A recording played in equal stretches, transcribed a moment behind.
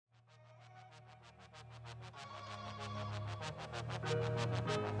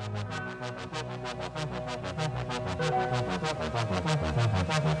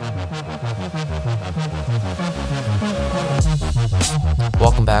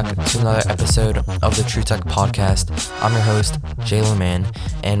Welcome back to another episode of the True Tech Podcast. I'm your host, Jaylen Mann,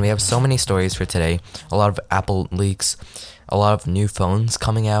 and we have so many stories for today. A lot of Apple leaks, a lot of new phones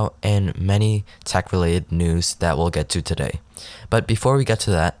coming out, and many tech-related news that we'll get to today. But before we get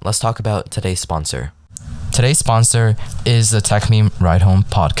to that, let's talk about today's sponsor. Today's sponsor is the Tech Meme Ride Home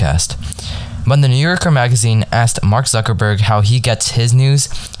podcast. When the New Yorker magazine asked Mark Zuckerberg how he gets his news,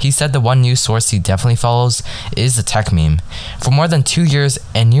 he said the one news source he definitely follows is the Tech Meme. For more than 2 years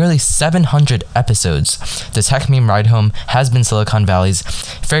and nearly 700 episodes, the Tech Meme Ride Home has been Silicon Valley's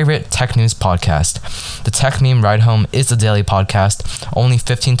favorite tech news podcast. The Tech Meme Ride Home is a daily podcast, only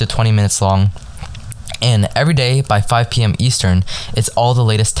 15 to 20 minutes long. And every day by 5 p.m. Eastern, it's all the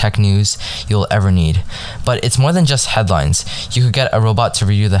latest tech news you'll ever need. But it's more than just headlines. You could get a robot to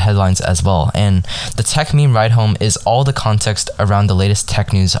read you the headlines as well. And the Tech Meme Ride Home is all the context around the latest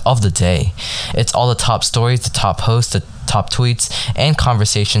tech news of the day. It's all the top stories, the top hosts, the top tweets, and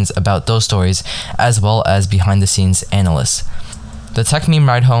conversations about those stories, as well as behind the scenes analysts. The Tech Meme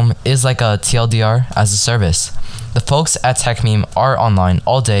Ride Home is like a TLDR as a service. The folks at Tech Meme are online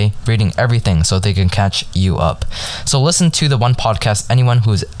all day reading everything so they can catch you up. So listen to the one podcast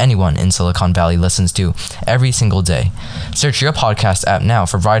anyone in Silicon Valley listens to every single day. Search your podcast app now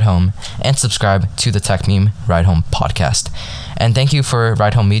for Ride Home and subscribe to the Tech Meme Ride Home podcast. And thank you for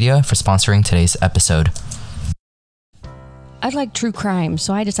Ride Home Media for sponsoring today's episode. I like true crime,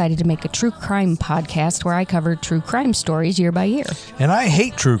 so I decided to make a true crime podcast where I cover true crime stories year by year. And I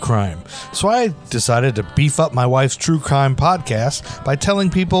hate true crime, so I decided to beef up my wife's true crime podcast by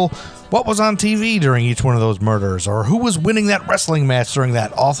telling people what was on TV during each one of those murders, or who was winning that wrestling match during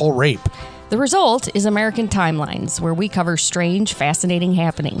that awful rape. The result is American Timelines, where we cover strange, fascinating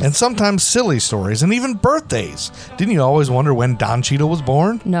happenings. And sometimes silly stories, and even birthdays. Didn't you always wonder when Don Cheadle was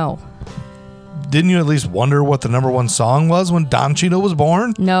born? No. Didn't you at least wonder what the number one song was when Don Cheadle was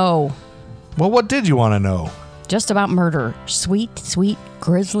born? No. Well, what did you want to know? Just about murder. Sweet, sweet,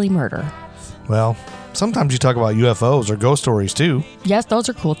 grisly murder. Well, sometimes you talk about UFOs or ghost stories too. Yes, those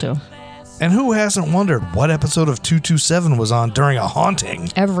are cool too. And who hasn't wondered what episode of 227 was on during a haunting?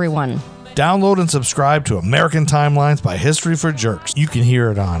 Everyone. Download and subscribe to American Timelines by History for Jerks. You can hear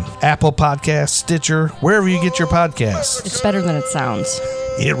it on Apple Podcasts, Stitcher, wherever you get your podcasts. It's better than it sounds.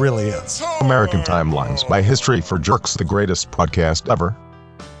 It really is. American Timelines by History for Jerks, the greatest podcast ever.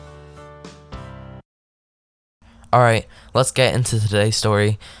 Alright, let's get into today's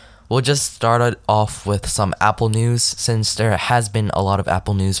story. We'll just start it off with some Apple news, since there has been a lot of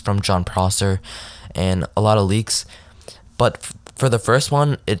Apple news from Jon Prosser and a lot of leaks. But for the first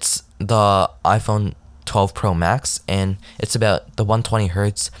one, it's the iPhone 12 Pro Max, and it's about the 120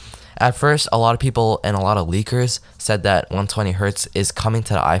 hertz. At first, a lot of people and a lot of leakers said that 120 hertz is coming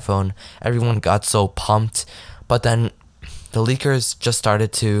to the iPhone. Everyone got so pumped, but then the leakers just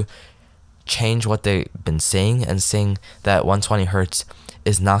started to change what they've been saying and saying that 120 hertz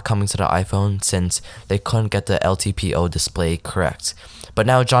is not coming to the iPhone since they couldn't get the LTPO display correct. But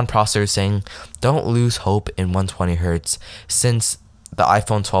now Jon Prosser is saying don't lose hope in 120 hertz since the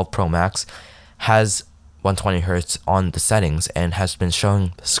iPhone 12 Pro Max has 120 hertz on the settings and has been showing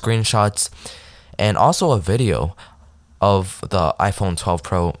screenshots and also a video of the iPhone 12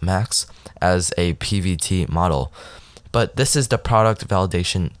 Pro Max as a PVT model. But this is the product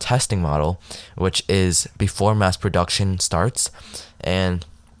validation testing model, which is before mass production starts, and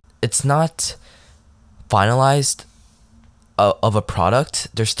it's not finalized of a product.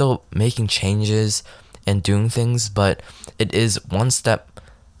 They're still making changes and doing things, but it is one step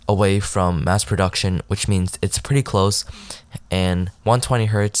away from mass production, which means it's pretty close, and 120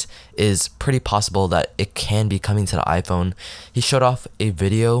 hertz is pretty possible that it can be coming to the iPhone. He showed off a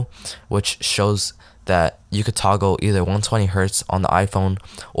video which shows that you could toggle either 120 hertz on the iPhone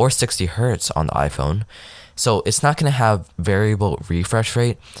or 60 hertz on the iPhone. So it's not going to have variable refresh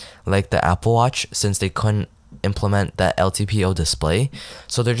rate like the Apple Watch, since they couldn't implement that LTPO display.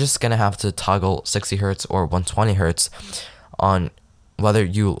 So they're just going to have to toggle 60 hertz or 120 hertz on whether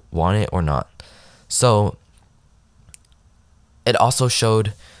you want it or not. So it also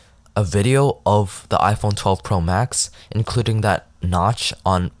showed a video of the iPhone 12 Pro Max, including that notch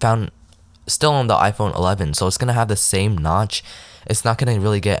found still on the iPhone 11. So it's going to have the same notch. It's not going to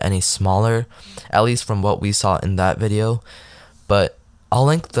really get any smaller, at least from what we saw in that video. But I'll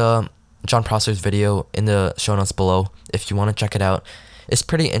link the Jon Prosser's video in the show notes below if you want to check it out. It's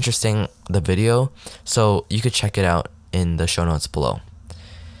pretty interesting, the video, so you could check it out in the show notes below.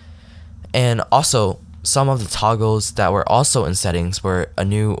 And also, some of the toggles that were also in settings were a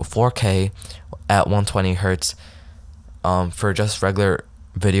new 4K at 120 hertz for just regular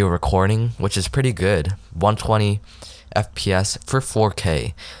video recording, which is pretty good. 120 FPS for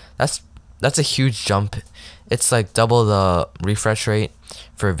 4K. That's a huge jump. It's like double the refresh rate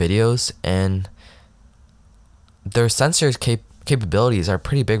for videos, and their sensors capabilities are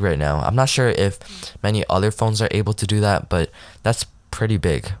pretty big right now. I'm not sure if many other phones are able to do that, but that's pretty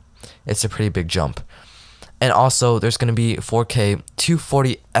big. It's a pretty big jump. And also, there's going to be 4K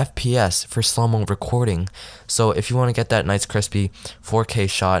 240 FPS for slow-mo recording. So if you want to get that nice crispy 4K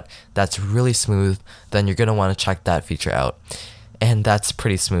shot that's really smooth, then you're going to want to check that feature out. And that's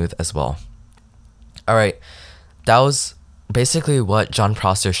pretty smooth as well. Alright, that was basically what Jon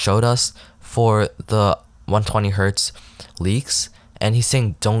Prosser showed us for the 120 hertz leaks. And he's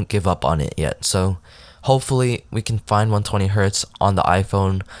saying don't give up on it yet. So hopefully we can find 120 hertz on the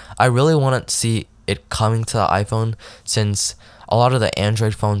iPhone. I really want to see it coming to the iPhone, since a lot of the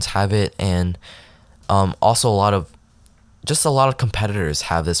Android phones have it, and also a lot of competitors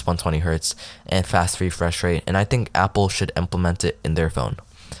have this 120 hertz and fast refresh rate, and I think Apple should implement it in their phone.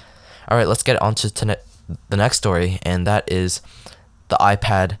 All right, let's get on to the next story, and that is the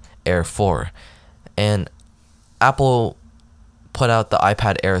iPad Air 4. And Apple put out the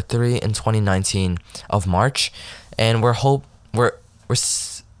iPad Air 3 in 2019 of March, and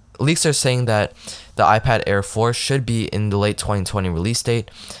leaks are saying that the iPad Air 4 should be in the late 2020 release date,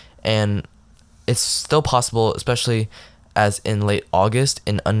 and it's still possible, especially as in late August,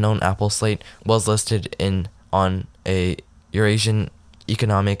 an unknown Apple slate was listed on a Eurasian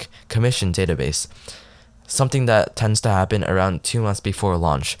Economic Commission database, something that tends to happen around 2 months before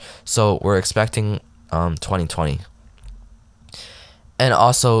launch. So we're expecting 2020. And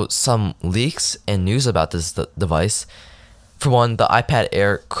also some leaks and news about this device. For one, the iPad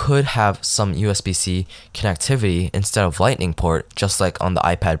Air could have some USB-C connectivity instead of Lightning port, just like on the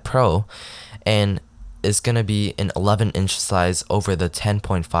iPad Pro, and is going to be an 11-inch size over the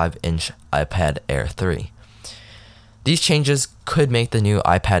 10.5-inch iPad Air 3. These changes could make the new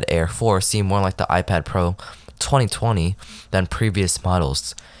iPad Air 4 seem more like the iPad Pro 2020 than previous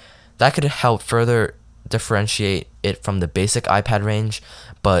models. That could help further differentiate it from the basic iPad range,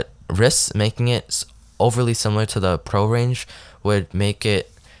 but risks making it overly similar to the Pro range would make the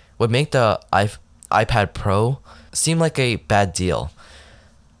iPad Pro seem like a bad deal.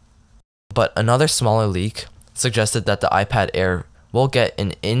 But another smaller leak suggested that the iPad Air will get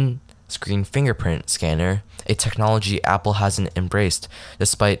an in-screen fingerprint scanner, a technology Apple hasn't embraced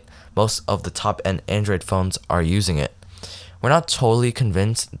despite most of the top-end Android phones are using it. We're not totally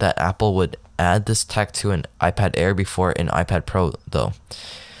convinced that Apple would add this tech to an iPad Air before an iPad Pro though.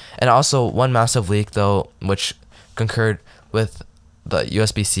 And also, one massive leak, though, which concurred with the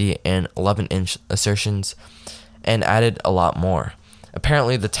USB-C and 11-inch assertions and added a lot more.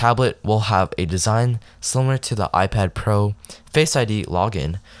 Apparently, the tablet will have a design similar to the iPad Pro Face ID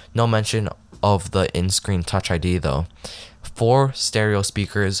login. No mention of the in-screen Touch ID, though. 4 stereo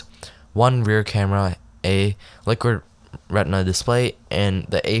speakers, 1 rear camera, a liquid retina display, and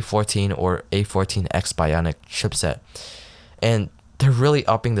the A14 or A14X Bionic chipset. And they're really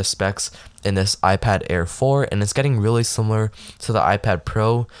upping the specs in this iPad Air 4, and it's getting really similar to the iPad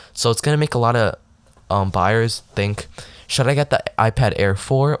Pro. So it's going to make a lot of buyers think, should I get the iPad Air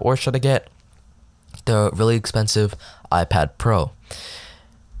 4 or should I get the really expensive iPad Pro?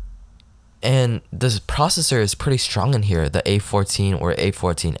 And this processor is pretty strong in here, the A14 or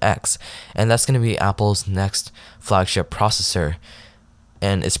A14X, and that's going to be Apple's next flagship processor.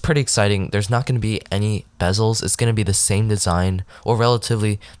 And it's pretty exciting. There's not going to be any bezels. It's going to be the same design, or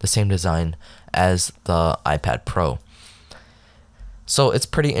relatively the same design as the iPad Pro. So it's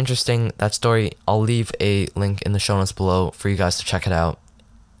pretty interesting, that story. I'll leave a link in the show notes below for you guys to check it out.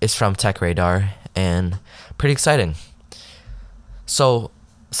 It's from Tech Radar, and pretty exciting. So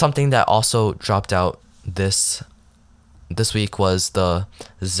something that also dropped out this week was the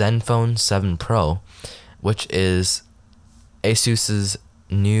Zenfone 7 Pro, which is Asus's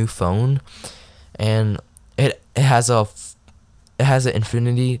new phone, and it has an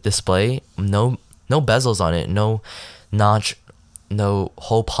infinity display, no bezels on it, no notch, no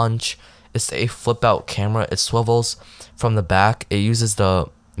hole punch. It's a flip out camera. It swivels from the back. It uses the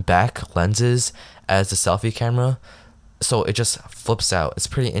back lenses as the selfie camera, so it just flips out. It's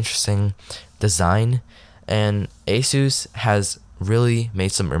pretty interesting design, and Asus has really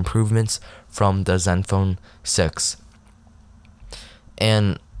made some improvements from the Zenfone 6.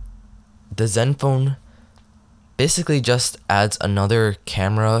 And the Zenfone basically just adds another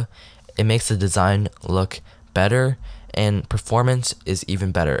camera. It makes the design look better, and performance is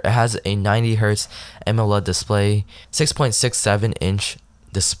even better. It has a 90 Hz AMOLED display, 6.67-inch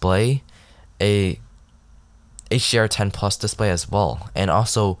display, a HDR10 Plus display as well, and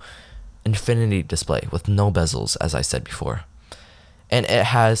also infinity display with no bezels, as I said before. And it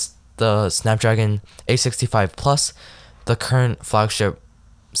has the Snapdragon 865 Plus, the current flagship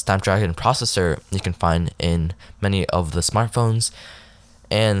Snapdragon processor you can find in many of the smartphones.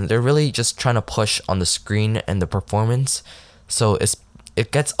 And they're really just trying to push on the screen and the performance, so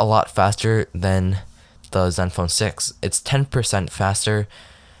it gets a lot faster than the Zenfone 6. It's 10% faster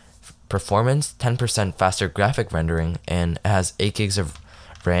performance, 10% faster graphic rendering, and it has 8 gigs of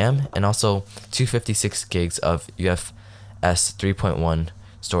RAM and also 256 gigs of UFS 3.1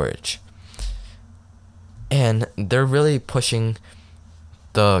 storage. And they're really pushing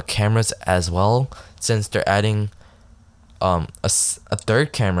the cameras as well, since they're adding a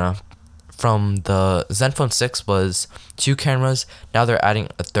third camera. From the Zenfone 6 was 2 cameras, now they're adding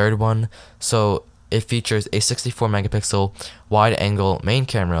a third one, so it features a 64 megapixel wide angle main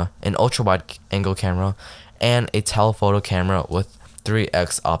camera, an ultra wide angle camera, and a telephoto camera with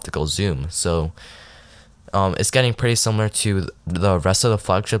 3x optical zoom. So it's getting pretty similar to the rest of the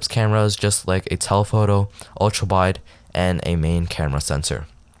flagships cameras, just like a telephoto, ultra wide, and a main camera sensor.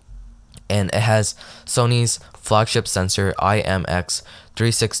 And it has Sony's flagship sensor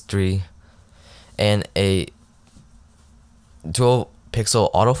IMX363 and a dual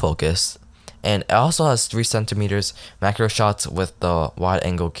pixel autofocus, and it also has 3 centimeters macro shots with the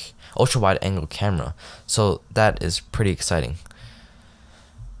ultra wide angle camera, so that is pretty exciting.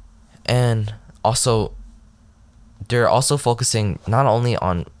 And also they're also focusing not only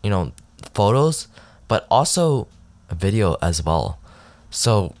on photos but also video as well,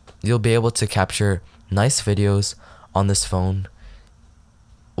 so you'll be able to capture nice videos on this phone,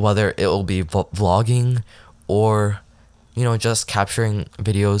 whether it will be vlogging or just capturing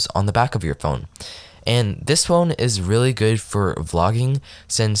videos on the back of your phone. And this phone is really good for vlogging,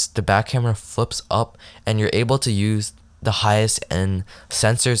 since the back camera flips up and you're able to use the highest end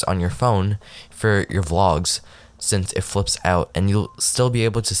sensors on your phone for your vlogs, since it flips out, and you'll still be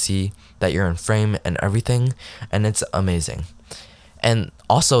able to see that you're in frame and everything, and it's amazing. And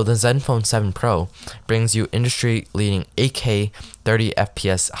also, the Zenfone 7 Pro brings you industry-leading 8K 30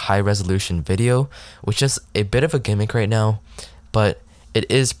 FPS high-resolution video, which is a bit of a gimmick right now, but it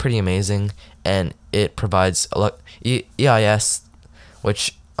is pretty amazing, and it provides EIS,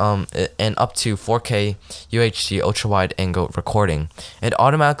 which and up to 4K UHD ultra-wide angle recording. It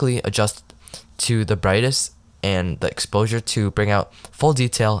automatically adjusts to the brightest and the exposure to bring out full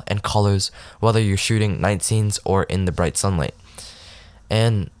detail and colors, whether you're shooting night scenes or in the bright sunlight.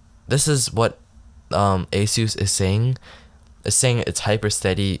 And this is what Asus is saying. It's saying it's hyper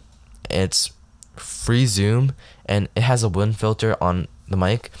steady, it's free zoom, and it has a wind filter on the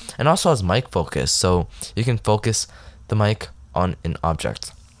mic, and also has mic focus, so you can focus the mic on an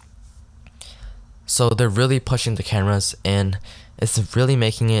object. So they're really pushing the cameras, and it's really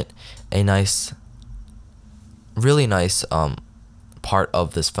making it a really nice part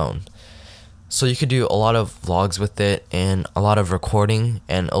of this phone. So you could do a lot of vlogs with it and a lot of recording,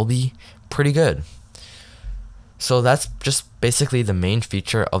 and it'll be pretty good. So that's just basically the main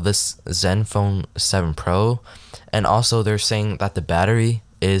feature of this Zenfone 7 Pro. And also they're saying that the battery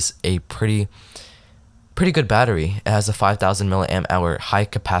is a pretty good battery. It has a 5000 milliamp hour high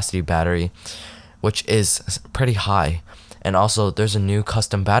capacity battery, which is pretty high. And also there's a new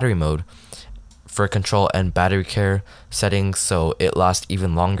custom battery mode for control and battery care settings, so it lasts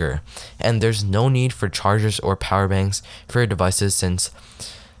even longer. And there's no need for chargers or power banks for your devices, since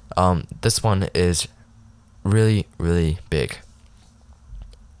this one is really big.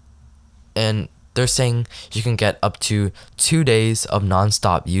 And they're saying you can get up to 2 days of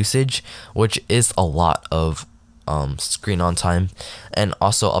non-stop usage, which is a lot of screen on time, and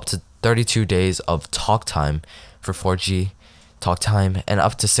also up to 32 days of talk time for 4G talk time, and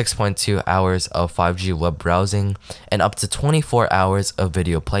up to 6.2 hours of 5G web browsing, and up to 24 hours of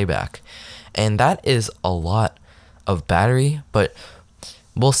video playback. And that is a lot of battery, but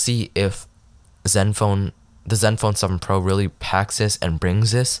we'll see if the Zenfone 7 Pro really packs this and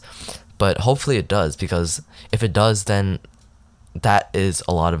brings this. But hopefully it does, because if it does, then that is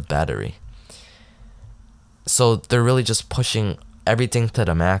a lot of battery. So they're really just pushing everything to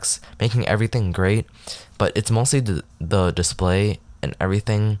the max, making everything great, but it's mostly the display and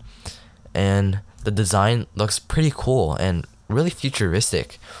everything, and the design looks pretty cool and really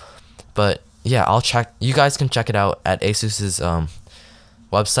futuristic. But yeah, you guys can check it out at Asus's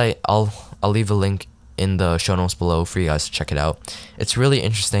website. I'll leave a link in the show notes below for you guys to check it out. It's really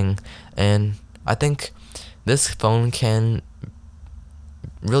interesting, and I think this phone can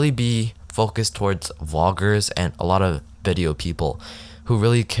really be focused towards vloggers and a lot of video people who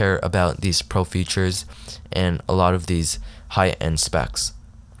really care about these pro features and a lot of these high-end specs.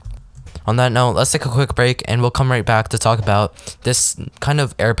 On that note, let's take a quick break and we'll come right back to talk about this kind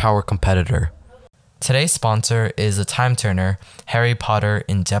of AirPower competitor. Today's sponsor is the Time Turner Harry Potter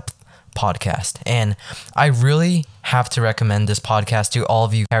In-Depth podcast, and I really have to recommend this podcast to all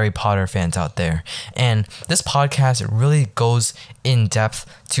of you Harry Potter fans out there. And this podcast really goes in depth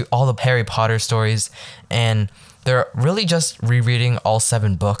to all the Harry Potter stories, and they're really just rereading all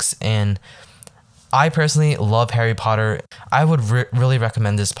 7 books. And I personally love Harry Potter. I would really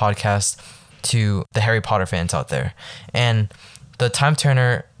recommend this podcast to the Harry Potter fans out there. And the Time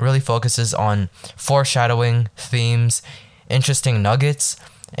Turner really focuses on foreshadowing, themes, interesting nuggets,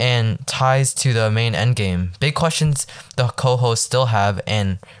 and ties to the main endgame, big questions the co-hosts still have,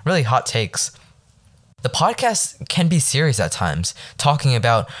 and really hot takes. The podcast can be serious at times, talking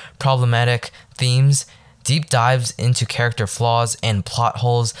about problematic themes, deep dives into character flaws and plot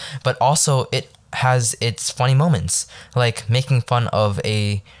holes, but also it has its funny moments, like making fun of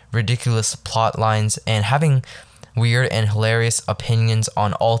a ridiculous plot lines and having weird and hilarious opinions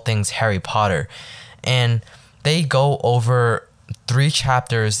on all things Harry Potter. And they go over 3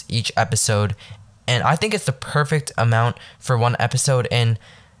 chapters each episode, and I think it's the perfect amount for one episode, and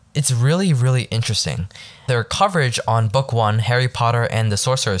it's really, really interesting. Their coverage on Book 1, Harry Potter and the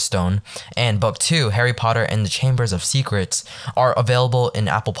Sorcerer's Stone, and Book 2, Harry Potter and the Chambers of Secrets, are available in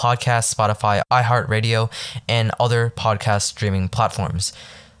Apple Podcasts, Spotify, iHeartRadio, and other podcast streaming platforms.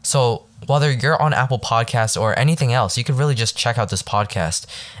 So whether you're on Apple Podcasts or anything else, you could really just check out this podcast.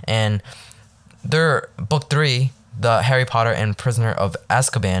 And their Book 3, the Harry Potter and Prisoner of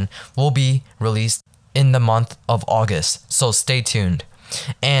Azkaban, will be released in the month of August, so stay tuned.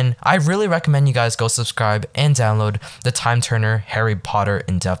 And I really recommend you guys go subscribe and download the Time Turner Harry Potter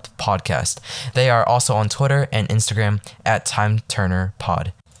In-Depth podcast. They are also on Twitter and Instagram at Time Turner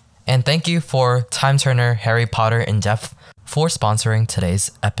Pod. And thank you for Time Turner Harry Potter In-Depth for sponsoring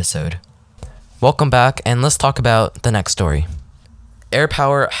today's episode. Welcome back, and let's talk about the next story.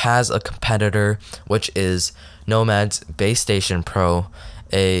 AirPower has a competitor, which is Nomad's Base Station Pro,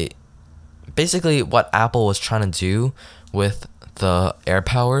 basically what Apple was trying to do with the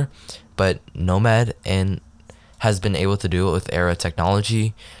AirPower, but Nomad and has been able to do it with Era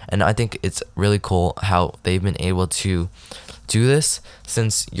technology. And I think it's really cool how they've been able to do this,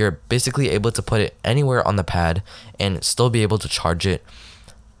 since you're basically able to put it anywhere on the pad and still be able to charge it.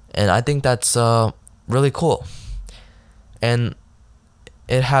 And I think that's really cool. And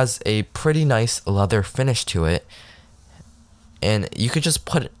it has a pretty nice leather finish to it, and you could just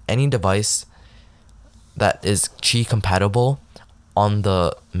put any device that is Qi compatible on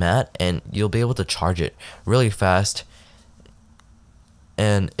the mat and you'll be able to charge it really fast.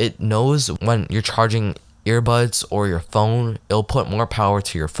 And it knows when you're charging earbuds or your phone, it'll put more power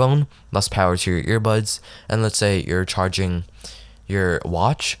to your phone, less power to your earbuds. And let's say you're charging your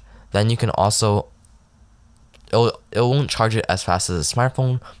watch, then you can also it won't charge it as fast as a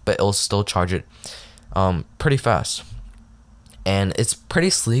smartphone, but it'll still charge it pretty fast. And it's pretty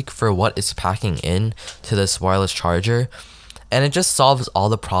sleek for what it's packing in to this wireless charger. And it just solves all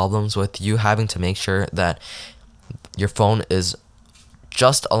the problems with you having to make sure that your phone is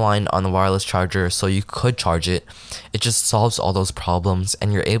just aligned on the wireless charger so you could charge it. It just solves all those problems,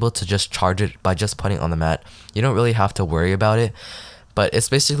 and you're able to just charge it by just putting it on the mat. You don't really have to worry about it, but it's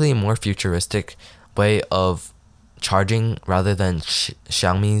basically a more futuristic way of charging rather than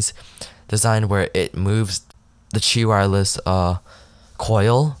Xiaomi's design, where it moves the Qi wireless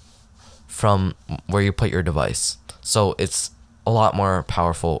coil from where you put your device. So it's a lot more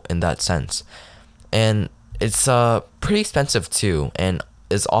powerful in that sense. And it's pretty expensive too, and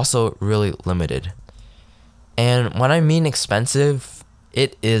is also really limited. And when I mean expensive,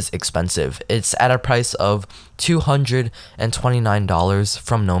 it is expensive. It's at a price of $229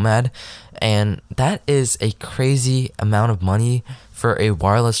 from Nomad, and that is a crazy amount of money for a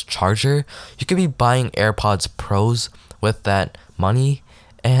wireless charger. You could be buying AirPods Pros with that money,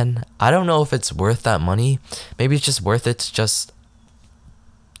 and I don't know if it's worth that money. Maybe it's just worth it to just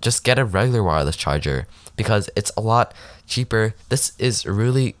get a regular wireless charger, because it's a lot cheaper. This is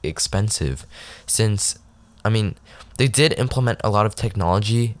really expensive, since, I mean, they did implement a lot of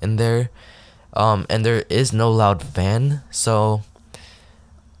technology in there, and there is no loud fan. So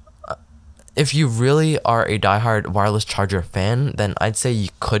if you really are a diehard wireless charger fan, then I'd say you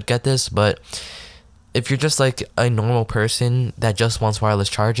could get this. But if you're just like a normal person that just wants wireless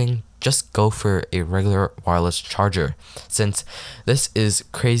charging, just go for a regular wireless charger, since this is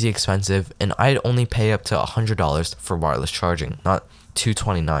crazy expensive and I'd only pay up to $100 for wireless charging, not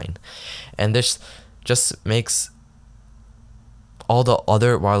 $229. And this just makes all the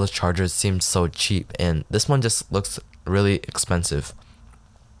other wireless chargers seem so cheap, and this one just looks really expensive.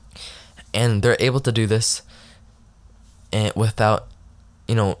 And they're able to do this and without,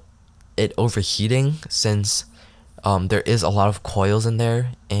 it overheating, since there is a lot of coils in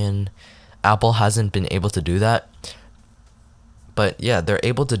there, and Apple hasn't been able to do that. But yeah, they're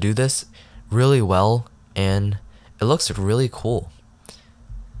able to do this really well, and it looks really cool.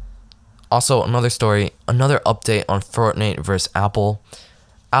 Also, another update on Fortnite versus Apple.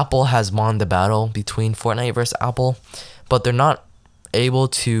 Apple has won the battle between Fortnite versus Apple, but they're not able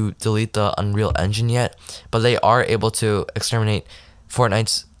to delete the Unreal Engine yet, but they are able to exterminate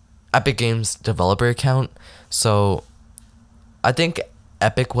Fortnite's Epic Games developer account. So I think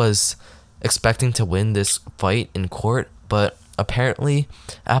Epic was expecting to win this fight in court, but apparently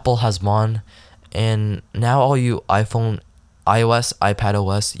Apple has won, and now all you iPhone, iOS,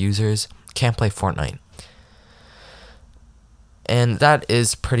 iPadOS users can't play Fortnite. And that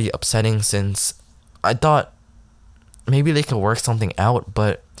is pretty upsetting, since I thought maybe they could work something out,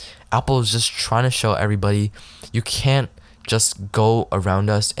 but Apple is just trying to show everybody you can't just go around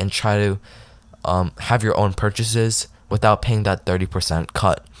us and try to have your own purchases without paying that 30%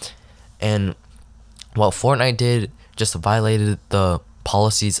 cut. And what Fortnite did just violated the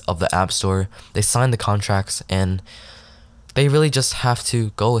policies of the App Store. They signed the contracts, and they really just have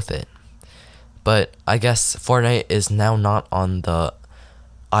to go with it. But I guess Fortnite is now not on the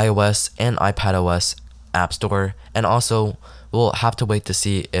iOS and iPadOS App Store, and also we'll have to wait to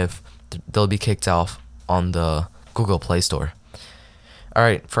see if they'll be kicked off on the Google Play Store.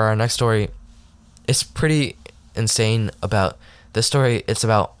 Alright, for our next story, it's pretty insane about this story. It's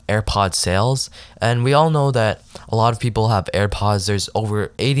about AirPod sales, and we all know that a lot of people have AirPods. There's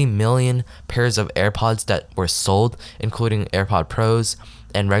over 80 million pairs of AirPods that were sold, including AirPod Pros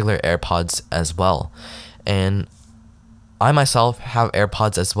and regular AirPods as well. And I myself have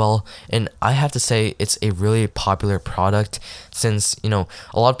AirPods as well, and I have to say it's a really popular product, since a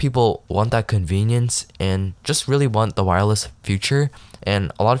lot of people want that convenience and just really want the wireless future,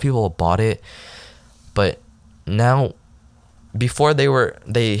 and a lot of people bought it. But now, before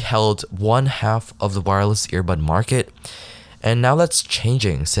they held one half of the wireless earbud market, and now that's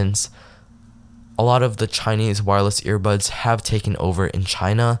changing, since a lot of the Chinese wireless earbuds have taken over in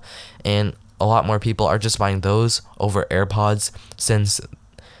China, and a lot more people are just buying those over AirPods, since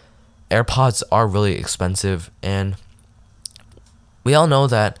AirPods are really expensive. And we all know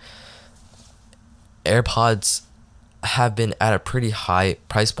that AirPods have been at a pretty high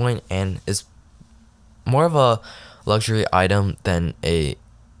price point and is more of a luxury item than a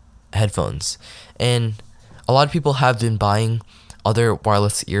headphones. And a lot of people have been buying other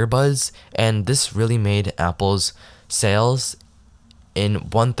wireless earbuds, and this really made Apple's sales in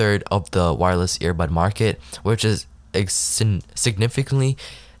 1/3 of the wireless earbud market, which is a significantly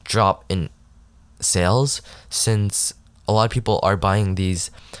drop in sales, since a lot of people are buying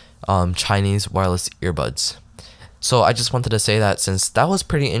these Chinese wireless earbuds. So I just wanted to say that, since that was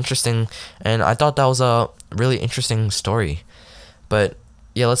pretty interesting, and I thought that was a really interesting story. But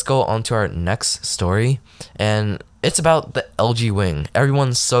yeah, let's go on to our next story, and it's about the LG Wing.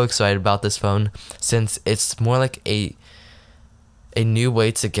 Everyone's so excited about this phone, since it's more like a new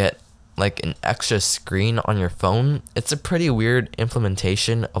way to get like an extra screen on your phone. It's a pretty weird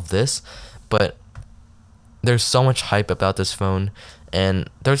implementation of this, but there's so much hype about this phone, and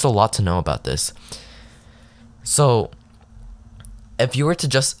there's a lot to know about this. So if you were to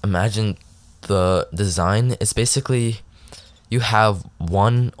just imagine the design, it's basically you have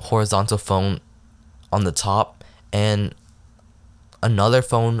one horizontal phone on the top and another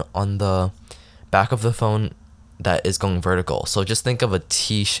phone on the back of the phone that is going vertical. So just think of a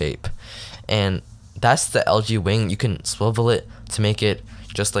T shape, and that's the LG Wing. You can swivel it to make it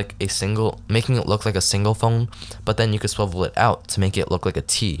just like making it look like a single phone, but then you could swivel it out to make it look like a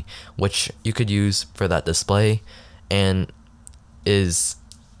T, which you could use for that display, and is,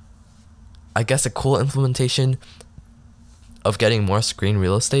 I guess, a cool implementation of getting more screen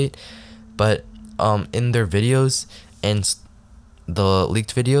real estate. But in their videos and the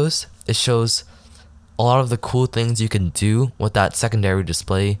leaked videos, it shows a lot of the cool things you can do with that secondary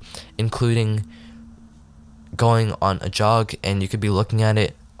display, including going on a jog and you could be looking at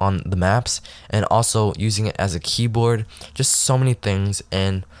it on the maps, and also using it as a keyboard. Just so many things,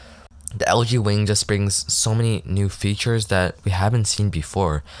 and the LG Wing just brings so many new features that we haven't seen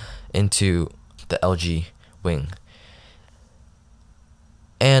before into the LG Wing.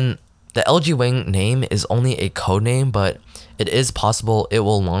 And The LG Wing name is only a code name, but it is possible it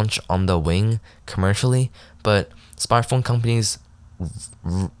will launch on the Wing commercially, but smartphone companies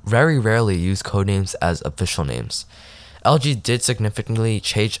very rarely use code names as official names. LG did significantly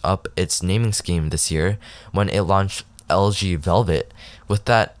change up its naming scheme this year when it launched LG Velvet. With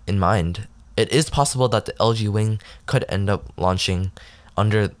that in mind, it is possible that the LG Wing could end up launching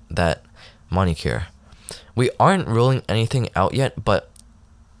under that moniker. We aren't ruling anything out yet, but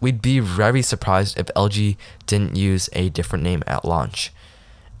we'd be very surprised if LG didn't use a different name at launch.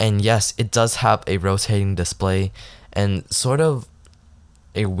 And yes, it does have a rotating display and sort of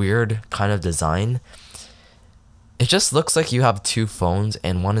a weird kind of design. It just looks like you have two phones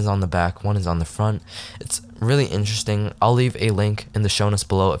and one is on the back, one is on the front. It's really interesting. I'll leave a link in the show notes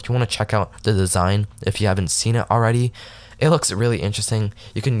below if you want to check out the design if you haven't seen it already. It looks really interesting.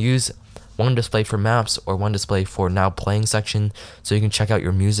 You can use one display for maps or one display for now playing section so you can check out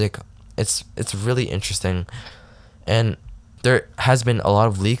your music. It's really interesting. And there has been a lot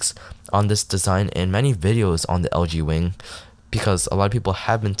of leaks on this design and many videos on the LG Wing because a lot of people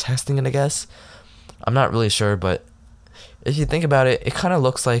have been testing it, I guess. I'm not really sure, but if you think about it, it kind of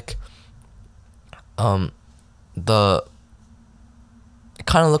looks like a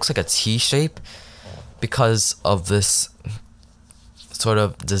T shape because of this sort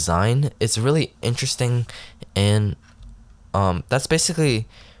of design. It's really interesting, and that's basically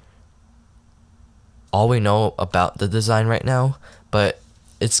all we know about the design right now. But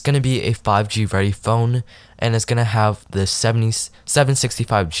it's going to be a 5G ready phone, and it's going to have the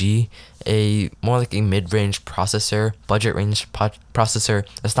 765G, a more like a mid-range processor, budget range processor.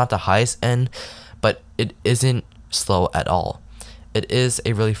 It's not the highest end, but it isn't slow at all. It is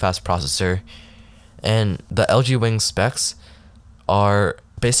a really fast processor, and the LG Wing specs are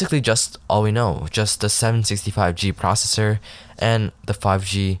basically just all we know, just the 765G processor and the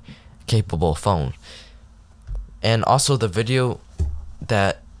 5G capable phone. And also the video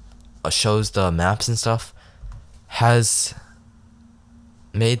that shows the maps and stuff has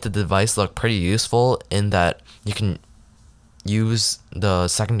made the device look pretty useful in that you can use the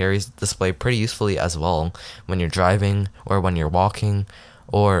secondary display pretty usefully as well when you're driving or when you're walking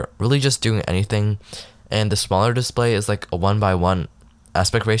or really just doing anything. And the smaller display is like a 1:1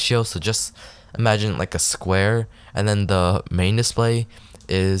 aspect ratio, so just imagine like a square, and then the main display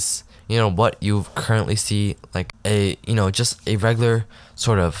is what you currently see, like a just a regular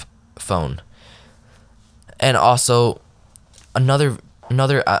sort of phone. And also another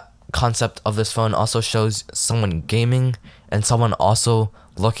concept of this phone also shows someone gaming and someone also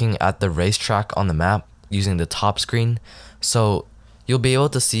looking at the racetrack on the map using the top screen, so you'll be able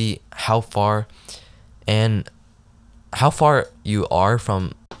to see how far you are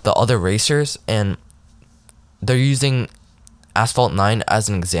from the other racers. And they're using Asphalt 9 as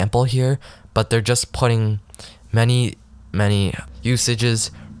an example here, but they're just putting many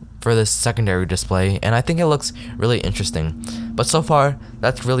usages for this secondary display, and I think it looks really interesting. But so far,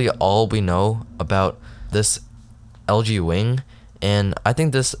 that's really all we know about this LG Wing, and I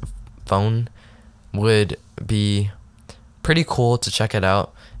think this phone would be pretty cool to check it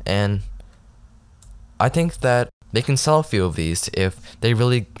out, and I think that they can sell a few of these if they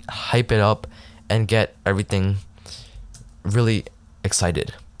really hype it up and get everything really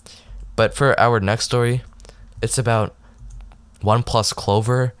excited. But for our next story, it's about OnePlus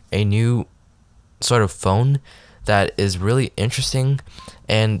Clover, a new sort of phone that is really interesting.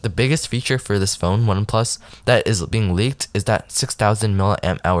 And the biggest feature for this phone, OnePlus, that is being leaked is that 6,000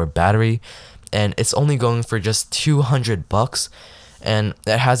 milliamp hour battery, and it's only going for just $200, and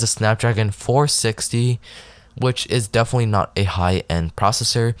it has a Snapdragon 460, which is definitely not a high-end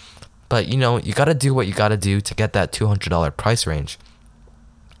processor, but you gotta do what you gotta do to get that $200 price range.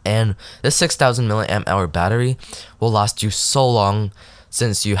 And this 6,000 milliamp hour battery will last you so long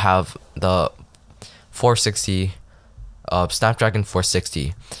since you have the 460 Snapdragon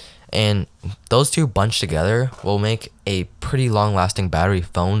 460, and those two bunched together will make a pretty long lasting battery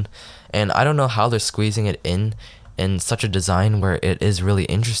phone. And I don't know how they're squeezing it in such a design where it is really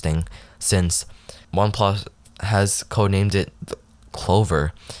interesting, since OnePlus has codenamed it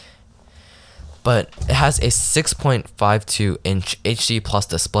Clover. But it has a 6.52 inch HD plus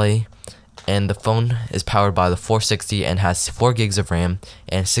display, and the phone is powered by the 460 and has 4 gigs of RAM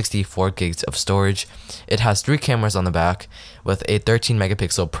and 64 gigs of storage. It has 3 cameras on the back with a 13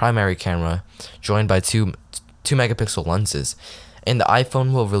 megapixel primary camera joined by 2 megapixel lenses. And the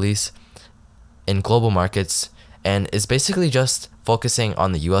iPhone will release in global markets and is basically just focusing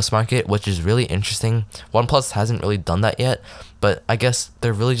on the US market, which is really interesting. OnePlus hasn't really done that yet, but I guess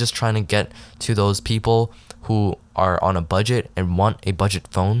they're really just trying to get to those people who are on a budget and want a budget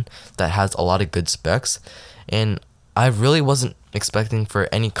phone that has a lot of good specs. And I really wasn't expecting for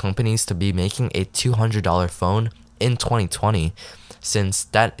any companies to be making a $200 phone in 2020, since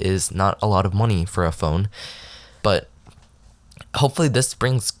that is not a lot of money for a phone. But hopefully this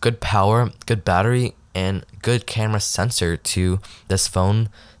brings good power, good battery, and good camera sensor to this phone,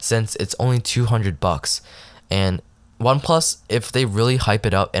 since it's only $200. And OnePlus, if they really hype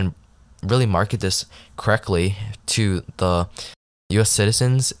it up and really market this correctly to the US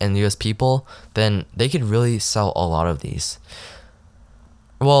citizens and US people, then they could really sell a lot of these.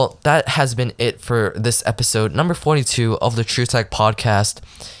 Well, that has been it for this episode, number 42 of the True Tech Podcast.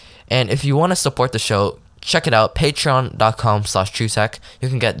 And if you want to support the show, check it out, patreon.com/TrueTech. You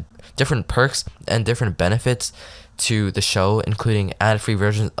can get different perks and different benefits to the show, including ad-free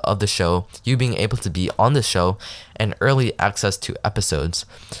versions of the show, you being able to be on the show, and early access to episodes.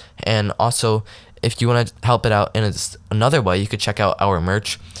 And also, if you want to help it out in another way, you could check out our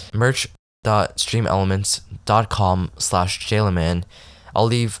merch.streamelements.com/jalaman. I'll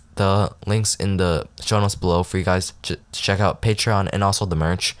leave the links in the show notes below for you guys to check out Patreon and also the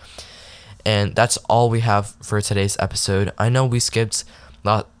merch. And that's all we have for today's episode. I know we skipped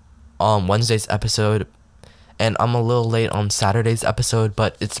Wednesday's episode, and I'm a little late on Saturday's episode,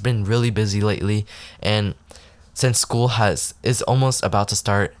 but it's been really busy lately. And since school is almost about to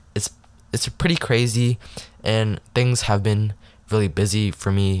start, it's pretty crazy, and things have been really busy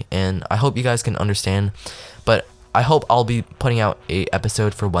for me, and I hope you guys can understand. But I hope I'll be putting out a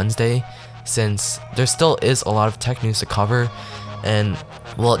episode for Wednesday, since there still is a lot of tech news to cover, and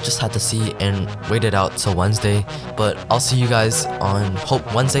we'll just have to see and wait it out till Wednesday. But I'll see you guys on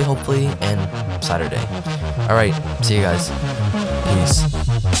Wednesday hopefully, and Saturday. Alright, see you guys. Peace.